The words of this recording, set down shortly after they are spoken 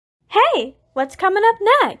What's coming up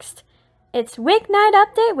next? It's Weeknight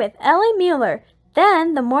Update with Ellie Muller,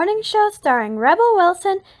 then the morning show starring Rebel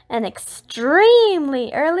Wilson, and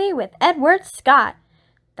Extremely Early with Edward Scott.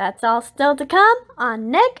 That's all still to come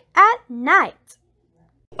on Nick at Night.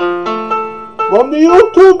 From the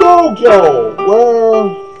YouTube Dojo, where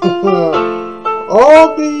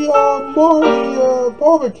all the Maury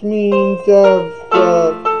Povich memes have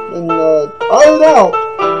been ironed out.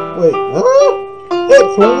 Wait, huh?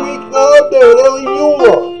 It's Weeknight Update with Ellie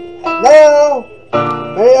Muller. And now,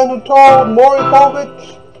 man who told Maury Povich,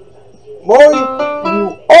 Maury, you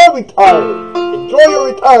are retired. Enjoy your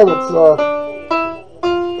retirement, sir.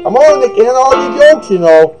 Come on, they can't all the jokes, you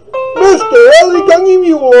know. Mr. Ellie Gunny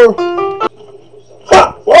Muller. Ha!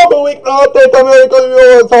 Welcome, Weeknight Update. I'm Ellie Gunny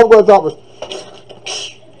Muller. Talk about toppers.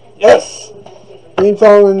 Yes. Theme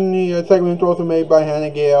song in the segment intros were made by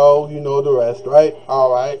Hannah Gale. You know the rest, right?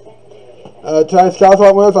 Alright. Tonight's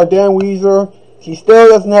shoutout winners are Dan Ouizer. She still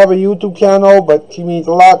doesn't have a YouTube channel, but she means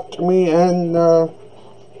a lot to me and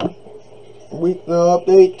Weeknight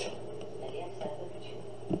Update.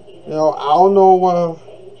 You know, I don't know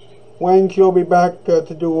when she'll be back to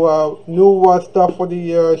do new stuff for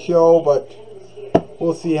the show, but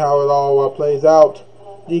we'll see how it all plays out.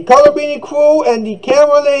 The Color Beanie crew and the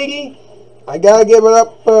camera lady, I gotta give it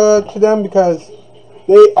up to them because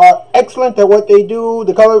they are excellent at what they do.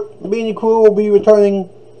 The Color Beanie crew will be returning,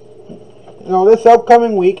 you know, this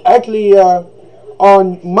upcoming week. Actually,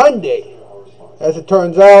 on Monday, as it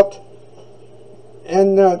turns out.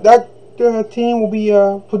 And that team will be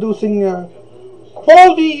producing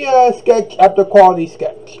quality sketch after quality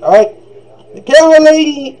sketch. Alright? The camera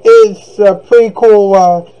lady is pretty cool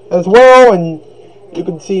as well, and you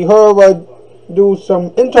can see her do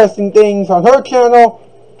some interesting things on her channel.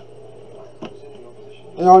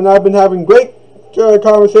 You know, and I've been having great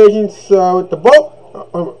conversations with the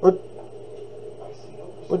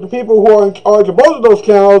with the people who are in charge of both of those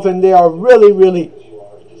channels, and they are really really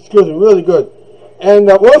good. And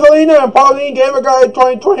Rosalina and Pauline Gamer Guide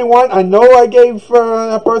 2021, I know I gave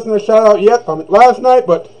that person a shout out last night,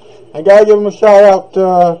 but I gotta give them a shout out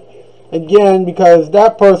again, because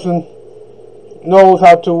that person knows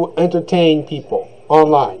how to entertain people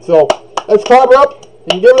online. So let's clap it up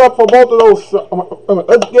and give it up for both of those.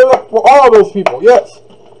 Let's give it up for all of those people. Yes,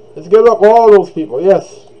 let's give it up for all of those people.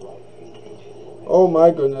 Yes. Oh my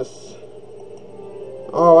goodness.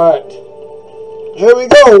 All right, here we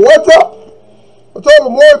go. What's up? What's up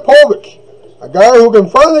with Maury Povich? A guy who can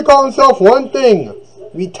finally call himself one thing: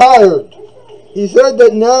 retired. He said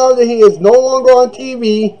that now that he is no longer on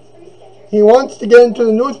TV, he wants to get into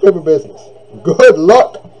the newspaper business. Good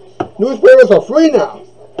luck. Newspapers are free now,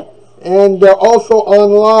 and they're also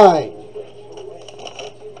online.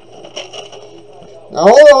 Now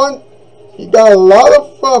hold on. He got a lot of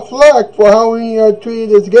flack for how he treated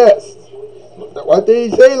his guests. What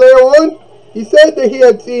did he say later on? He said that he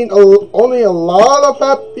had seen only a lot of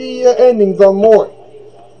happy endings on Maury.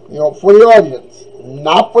 You know, for the audience,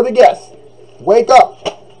 not for the guests. Wake up.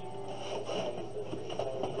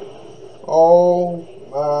 Oh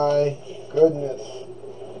my goodness.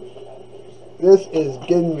 This is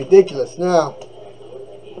getting ridiculous now.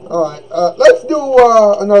 Alright, let's do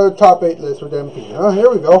another top 8 list with MP. Here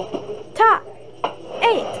we go. Top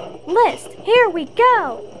 8 list. Here we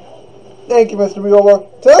go. Thank you, Mr. Muller.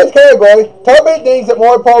 Tonight's category: top 8 things that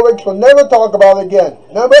Maury Povich will never talk about again.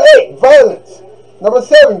 Number 8, violence. Number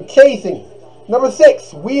 7, chasing. Number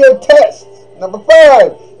 6, weird tests. Number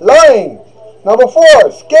 5, lying. Number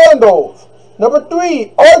 4, scandals. Number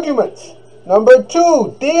 3, arguments. Number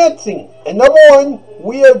 2, dancing. And number 1,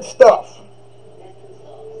 weird stuff.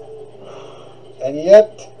 And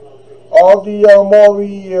yet, all the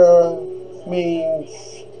Maury memes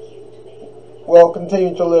will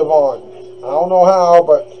continue to live on. I don't know how,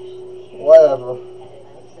 but whatever.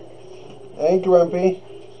 Thank you, MP.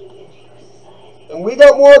 And we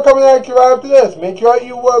got more coming at you after this. Make sure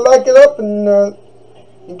you like it up and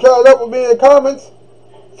you count it up with me in the comments.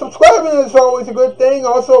 Subscribing is always a good thing.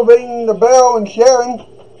 Also ringing the bell and sharing.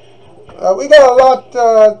 We got a lot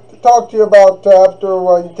to talk to you about after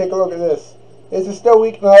you take a look at this. This is still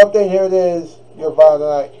Weeknight Update. Here it is. Your Father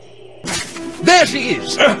Night. There she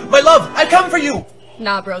is! My love, I've come for you!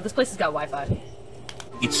 Nah, bro, this place has got Wi-Fi.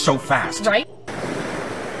 It's so fast. Right?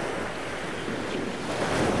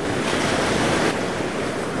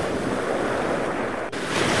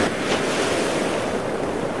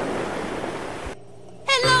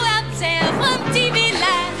 Hello out there from TV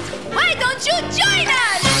Land. Why don't you join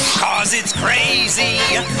us? 'Cause it's crazy.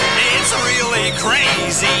 It's really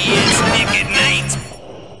crazy. It's Nick at Night.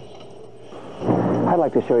 I'd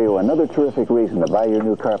like to show you another terrific reason to buy your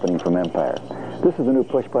new carpeting from Empire. This is the new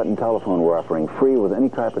push-button telephone we're offering free with any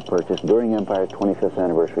carpet purchase during Empire's 25th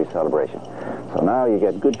anniversary celebration. So now you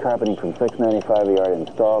get good carpeting from $6.95 a yard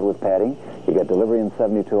installed with padding. You get delivery in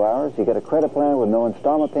 72 hours. You get a credit plan with no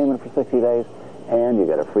installment payment for 60 days. And you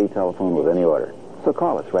get a free telephone with any order. So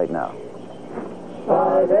call us right now.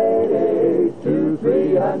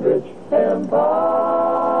 588-2300 Empire.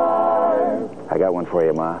 I got one for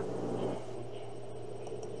you, Ma.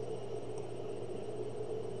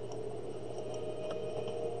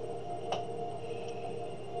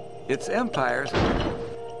 It's Empire's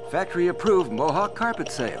factory-approved Mohawk carpet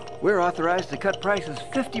sale. We're authorized to cut prices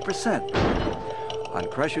 50% on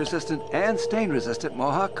crush-resistant and stain-resistant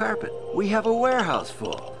Mohawk carpet. We have a warehouse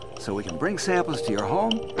full, so we can bring samples to your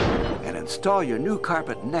home and install your new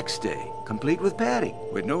carpet next day, complete with padding,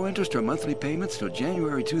 with no interest or monthly payments till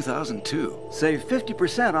January 2002. Save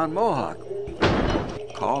 50% on Mohawk.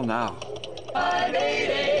 Call now.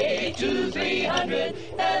 588-2300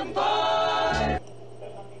 Empire.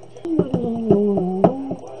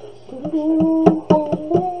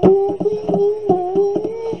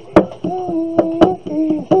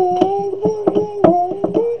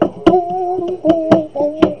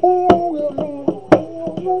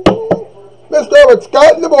 Mr.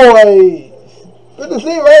 Scott and the boys. Good to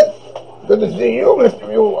see you, Ed. Good to see you, Mr.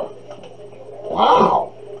 Muller.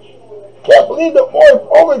 Wow. Can't believe that Maury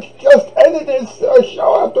Povich just ended his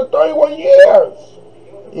show after 31 years.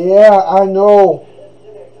 Yeah, I know.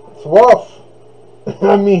 It's rough.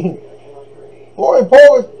 I mean, Maury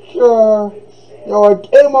Povich,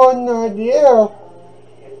 came on the air,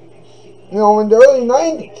 in the early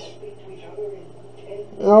 90s.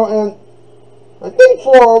 And I think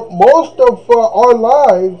for most of our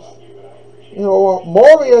lives,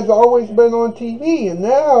 Maury has always been on TV, and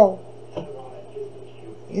now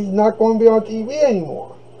he's not going to be on TV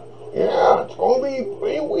anymore. Yeah, it's going to be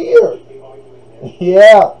pretty weird.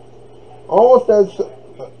 Yeah, almost as,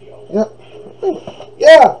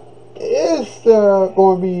 yeah, it is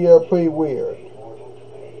going to be pretty weird.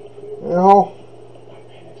 I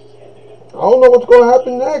don't know what's going to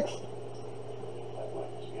happen next.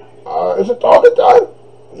 Is it talking time?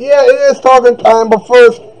 Yeah, it is talking time, but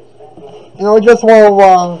first, I just want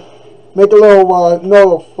to make a little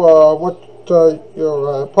note of what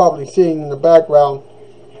you're probably seeing in the background.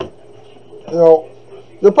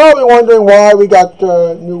 You're probably wondering why we got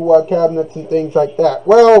new cabinets and things like that.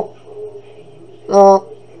 Well,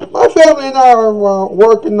 my family and I are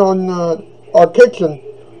working on our kitchen,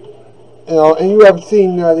 and you have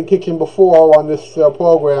seen the kitchen before on this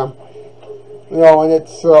program. In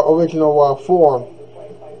its original form,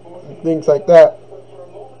 things like that.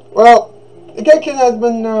 Well, the kitchen has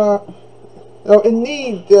been, in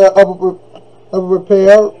need of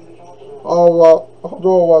repair, although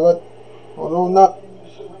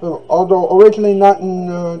originally not in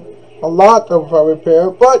a lot of repair,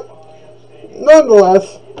 but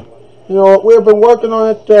nonetheless, we've been working on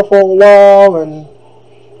it for a while, and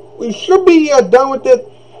we should be done with it,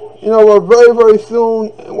 very, very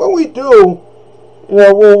soon. And when we do,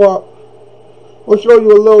 we'll show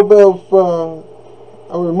you a little bit of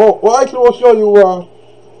a remote. Well, actually, we'll show you,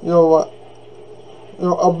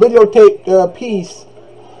 a videotaped piece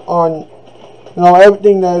on,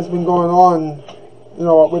 everything that has been going on,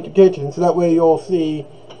 with the kitchen. So that way you'll see,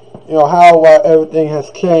 how everything has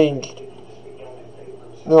changed,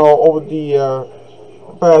 over the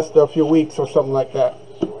past few weeks or something like that.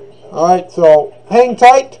 All right, so hang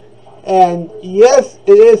tight. And yes,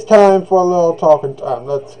 it is time for a little talking time.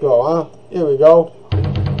 Let's go, huh? Here we go.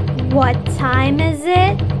 What time is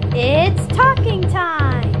it? It's talking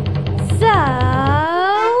time. So,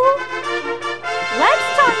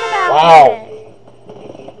 let's talk about it.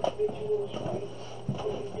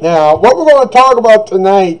 Now, what we're going to talk about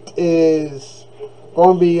tonight is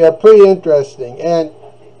going to be pretty interesting. And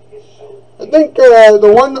I think I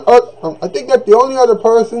think that the only other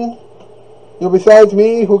person, besides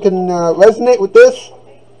me, who can resonate with this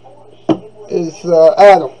is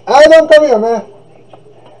Adam. Adam, come here, man.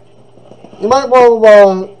 You might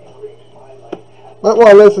want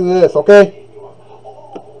to listen to this, okay?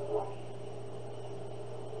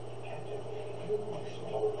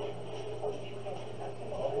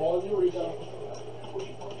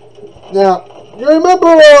 Now, you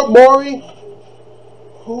remember Maury?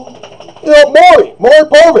 Who? Maury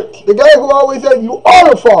Povich, the guy who always said, "You are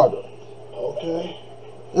the father." Okay.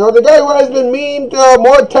 The guy who has been memed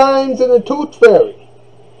more times than a tooth fairy.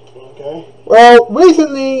 Okay. Well,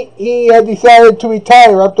 recently he had decided to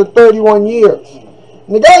retire after 31 years.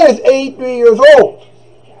 And the guy is 83 years old.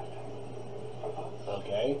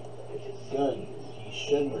 Okay. Good.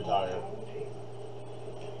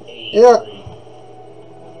 Yeah.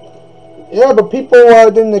 Yeah, but people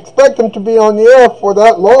didn't expect him to be on the air for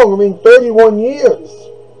that long. I mean, 31 years.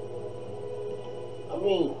 I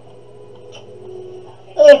mean,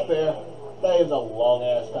 that's fair. That is a long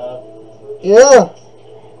ass time. Yeah.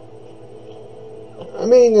 I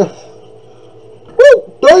mean,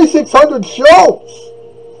 3,600 shows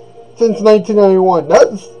since 1991.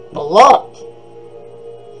 That's a lot.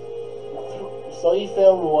 So he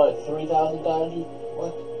filmed what, 3,000 times?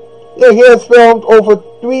 What? Yeah, he has filmed over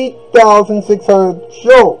 3,600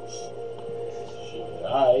 shows.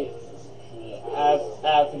 Alright.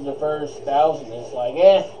 After the first 1,000, it's like,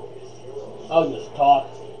 I'll just talk.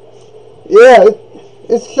 Yeah,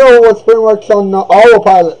 this show was pretty much on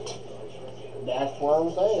autopilot. That's what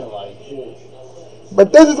I'm saying, like, shit.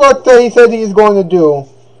 But this is what he said he's going to do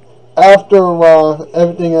after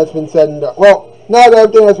everything has been said and done. Well, now that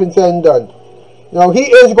everything has been said and done. Now, he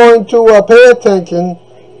is going to pay attention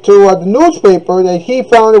to the newspaper that he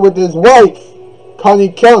founded with his wife,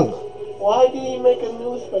 Connie Chung. Why did he make a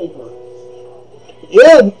newspaper?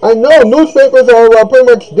 Yeah, I know. Newspapers are pretty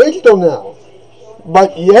much digital now.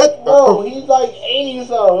 But yet... No, he's like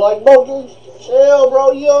 80-something. Like, bro, just chill,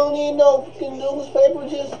 bro. You don't need no fucking newspaper.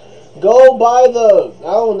 Just go buy the,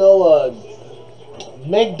 I don't know,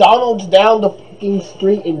 McDonald's down the fucking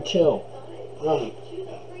street and chill. Right.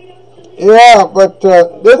 Yeah, but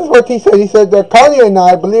this is what he said. He said that Connie and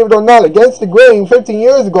I, believe it or not, against the grain, 15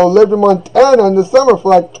 years ago, lived in Montana in the summer for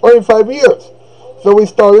like 25 years. So we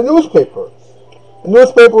started a newspaper. The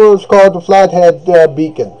newspaper was called the Flathead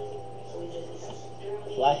Beacon.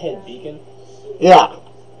 Flathead Beacon? Yeah.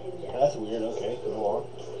 That's weird. Okay, go on.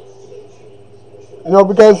 You know,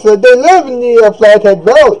 because they live in the Flathead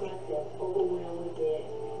Valley.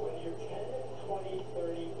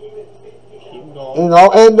 You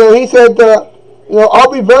know, and he said, you know,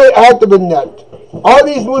 I'll be very active in that. All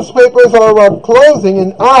these newspapers are closing,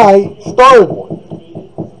 and I started one.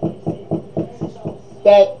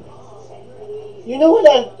 That, you know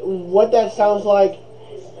what that sounds like?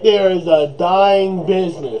 There is a dying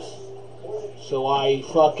business. So I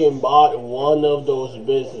fucking bought one of those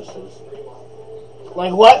businesses.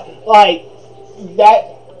 Like what? Like,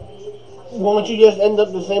 that, won't you just end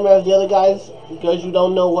up the same as the other guys? Because you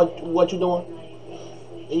don't know what you're doing?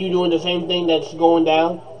 And you're doing the same thing that's going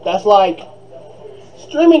down? That's like,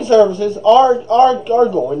 streaming services are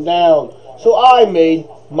going down. So I made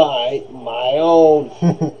my own.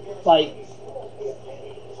 Like,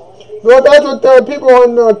 well, that's what people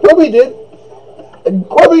on Quibi did. And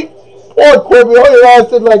Quibi only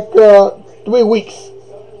lasted like 3 weeks.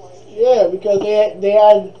 yeah, because they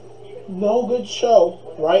had no good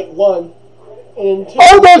show, right? One. And two.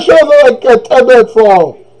 All those shows are like 10 minutes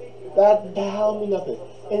long. That helped me nothing.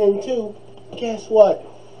 And then two, guess what?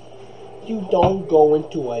 You don't go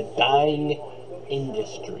into a dying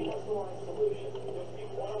industry.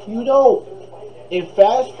 You don't. If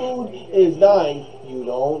fast food is dying, you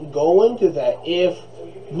don't go into that. If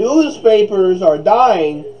newspapers are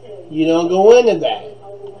dying, you don't go into that.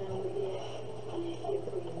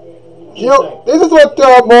 You know, this is what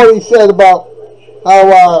Maury said about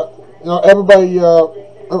how you know, everybody. You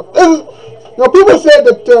know, people said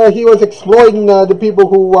that he was exploiting the people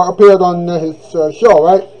who appeared on his show,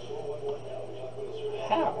 right?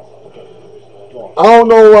 How? I don't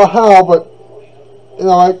know how, but you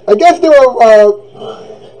know, I guess they were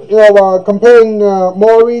you know, comparing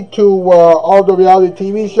Maury to all the reality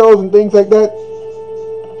TV shows and things like that.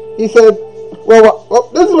 He said, well,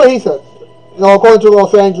 this is what he said. You know, according to the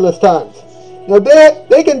Los Angeles Times, you know,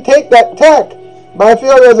 they can take that tack, but I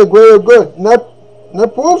feel there's a greater good, not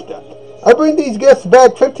proof that. I bring these guests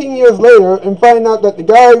back 15 years later and find out that the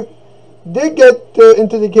guy did get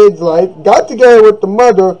into the kid's life, got together with the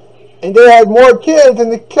mother, and they had more kids,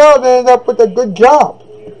 and the child ended up with a good job.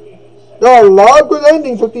 There are a lot of good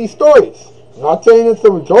endings with these stories. I'm not saying it's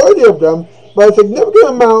the majority of them, but a significant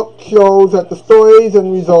amount shows that the stories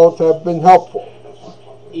and results have been helpful.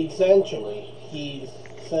 Essentially, he's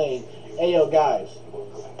saying, hey, yo, guys,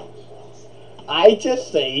 I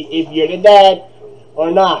just say if you're the dad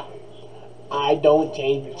or not. I don't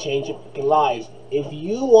change your fucking lives. If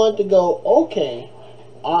you want to go, okay,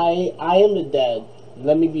 I am the dad.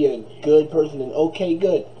 Let me be a good person, and okay,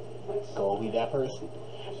 good. Go be that person.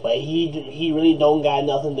 But he really don't got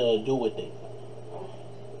nothing to do with it.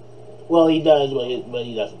 Well, he does, but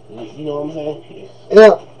he doesn't. You know what I'm saying?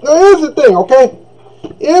 Yeah. Now here's the thing, okay?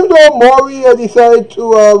 Even though Maury decided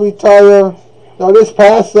to retire this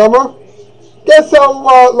past summer, guess how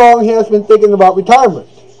long he has been thinking about retirement?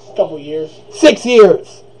 Couple years. 6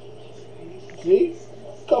 years. See?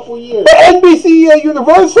 couple years. But NBC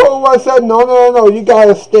Universal said, no, you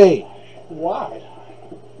gotta stay. Why?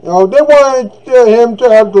 No, they wanted him to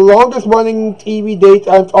have the longest running TV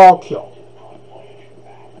daytime talk show.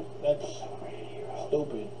 That's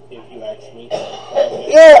stupid, if you ask me.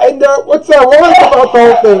 Yeah, and what's ironic about the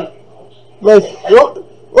whole thing?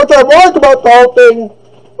 What's ironic about the whole thing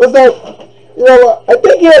was that, I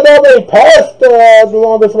think he had already passed the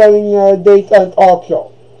longest running daytime talk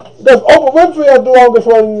show. Because Oprah Winfrey had the longest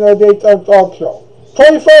running daytime talk show.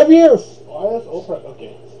 25 years. Why is Oprah?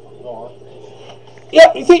 Okay, go on.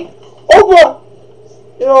 Yeah, you see, Oprah,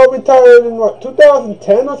 retired in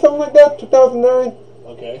 2010 or something like that? 2009?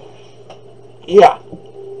 Okay. Yeah.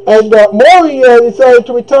 And Maury decided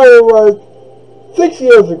to retire 6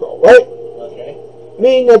 years ago, right? Okay.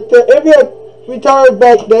 Meaning that if he had retired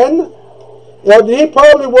back then, he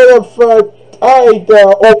probably would have tied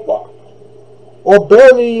Oprah. Or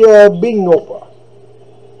barely beaten Oprah.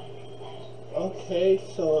 Okay,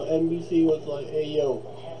 so NBC was like, hey, yo,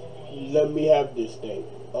 let me have this thing.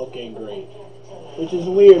 Okay, great. Which is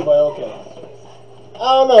weird, but okay. I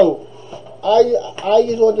don't know. I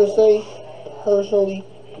just want to say, personally,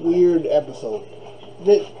 weird episode.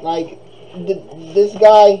 This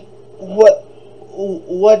guy,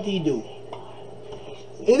 what did he do?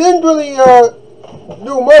 He didn't really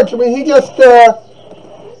do much. I mean, he just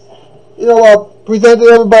presented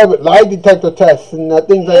everybody with lie detector tests and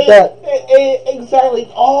things like that. Exactly.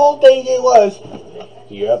 All they did was,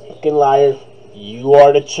 you're a fucking liar. You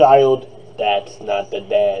are the child. That's not the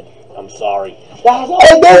dad. I'm sorry. That's all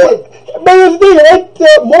they did. But here's the thing, right?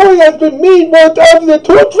 Maury has been mean more times than the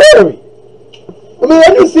Tooth Fairy. I mean,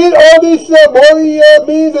 have you seen all these Maury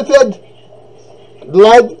memes that said,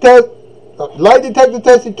 lie detector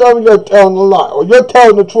test determines you're telling a lie, or you're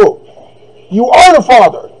telling the truth. You are the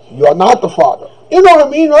father. You are not the father. You know what I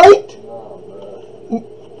mean, right? I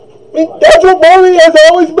mean, that's what Maury has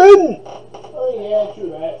always been. Oh, yeah, true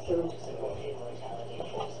that. True.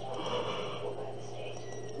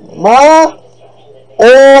 Ma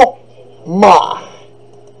or ma.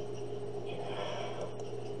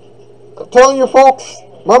 I'm telling you, folks,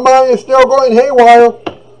 my mind is still going haywire,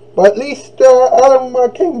 but at least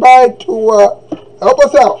Adam came by to help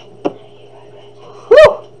us out.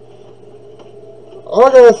 Whew. All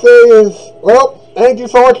I gotta say is, well, thank you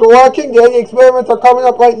so much for watching. The experiments are coming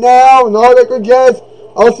up right now and all that good jazz.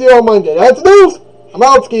 I'll see you on Monday. That's the news. I'm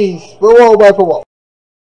out skis. For Wall by for Wall.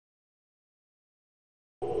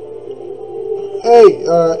 Hey,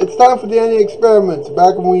 it's time for the Danny experiments.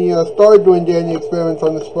 Back when we started doing Danny experiments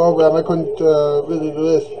on this program, I couldn't really do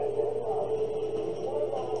this.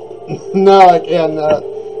 Now I can.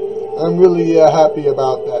 I'm really happy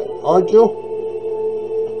about that. Aren't you?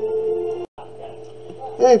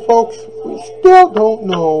 Hey folks, we still don't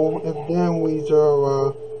know if Dan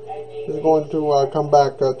Ouizer is going to come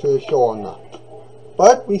back to the show or not.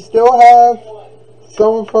 But we still have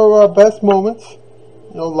some of her best moments,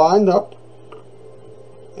 lined up.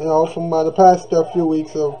 From the past few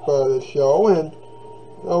weeks of the show, and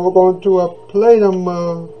we're going to play them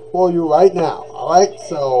for you right now. Alright,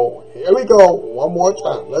 so here we go, one more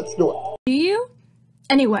time. Let's do it. Do you?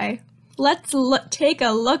 Anyway, let's take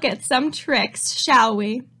a look at some tricks, shall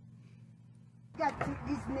we?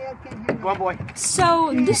 Come on, boy.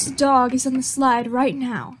 So, this dog is on the slide right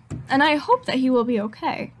now, and I hope that he will be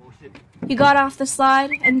okay. He got off the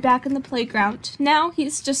slide and back in the playground. Now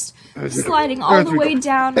he's just sliding all the way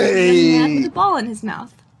down with a man with a ball in his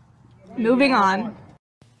mouth. Moving on.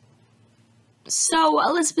 So,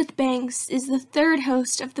 Elizabeth Banks is the third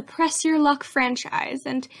host of the Press Your Luck franchise,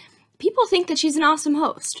 and people think that she's an awesome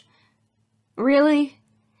host. Really?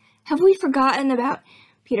 Have we forgotten about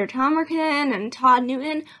Peter Tomerkin and Todd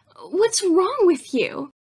Newton? What's wrong with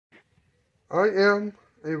you? I am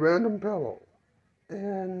a random fellow,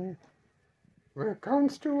 and when it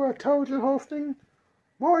comes to television hosting,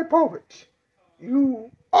 Maury Povich, you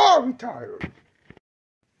are retired.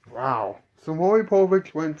 Wow. So Maury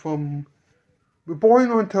Povich went from reporting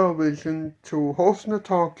on television to hosting a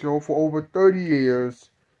talk show for over 30 years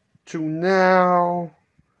to now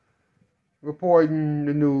reporting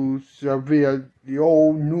the news via the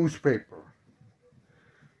old newspaper.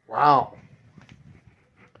 Wow.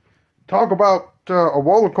 Talk about a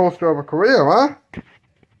roller coaster of a career, huh?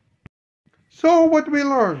 So, what did we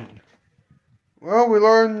learn? Well, we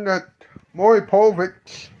learned that Maury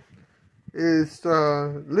Povich is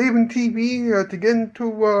leaving TV to get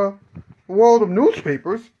into the world of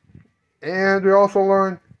newspapers. And we also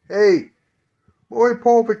learned, hey, Maury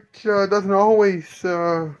Povich doesn't always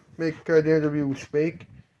make the interviews fake.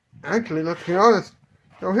 Actually, let's be honest,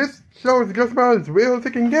 his show is just about as real as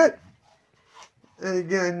it can get. And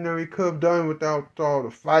again, we could have done without all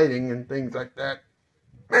the fighting and things like that.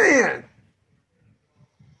 Man!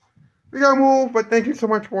 We gotta move, but thank you so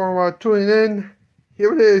much for tuning in.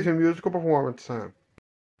 Here it is, your musical performance time.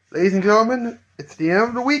 Ladies and gentlemen, it's the end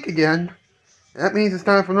of the week again. That means it's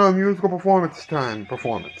time for another musical performance.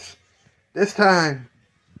 This time,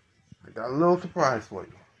 I got a little surprise for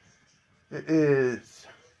you. It is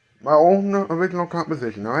my own original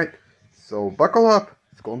composition, alright? So buckle up,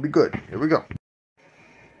 it's gonna be good. Here we go.